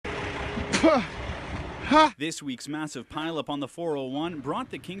This week's massive pileup on the 401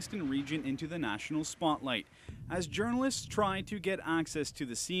 brought the Kingston region into the national spotlight. As journalists tried to get access to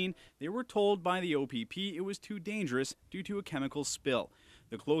the scene, they were told by the OPP it was too dangerous due to a chemical spill.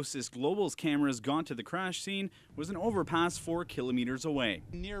 The closest Global's cameras got to the crash scene was an overpass 4 kilometers away.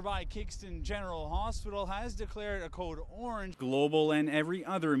 Nearby Kingston General Hospital has declared a code orange. Global and every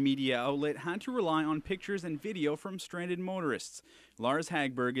other media outlet had to rely on pictures and video from stranded motorists. Lars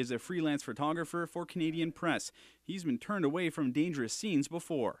Hagberg is a freelance photographer for Canadian Press. He's been turned away from dangerous scenes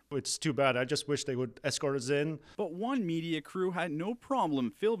before. It's too bad. I just wish they would escort us in. But one media crew had no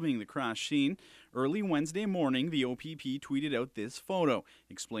problem filming the crash scene. Early Wednesday morning, the OPP tweeted out this photo,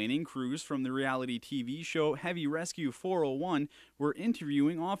 explaining crews from the reality TV show Heavy Rescue 401 were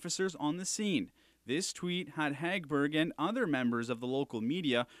interviewing officers on the scene. This tweet had Hagberg and other members of the local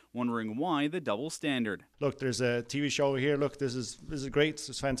media wondering why the double standard. Look, there's a TV show here. Look, this is great. This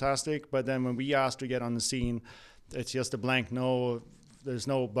is fantastic. But then when we asked to get on the scene, it's just a blank no. There's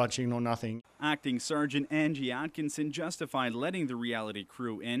no budging, no nothing. Acting Sergeant Angie Atkinson justified letting the reality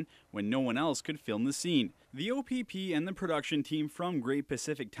crew in when no one else could film the scene. The OPP and the production team from Great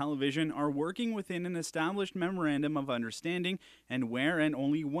Pacific Television are working within an established memorandum of understanding and where and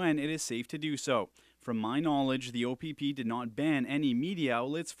only when it is safe to do so. From my knowledge, the OPP did not ban any media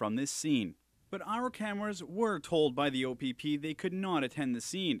outlets from this scene. But our cameras were told by the OPP they could not attend the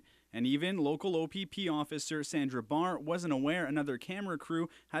scene. And even local OPP officer Sandra Barr wasn't aware another camera crew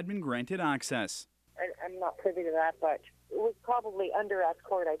had been granted access. I'm not privy to that, but it was probably under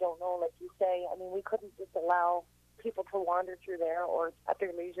escort. I don't know, like you say. I mean, we couldn't just allow people to wander through there or at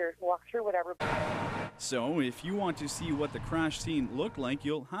their leisure walk through whatever. So if you want to see what the crash scene looked like,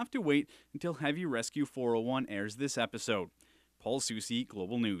 you'll have to wait until Heavy Rescue 401 airs this episode. Soucy,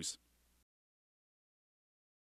 Global News.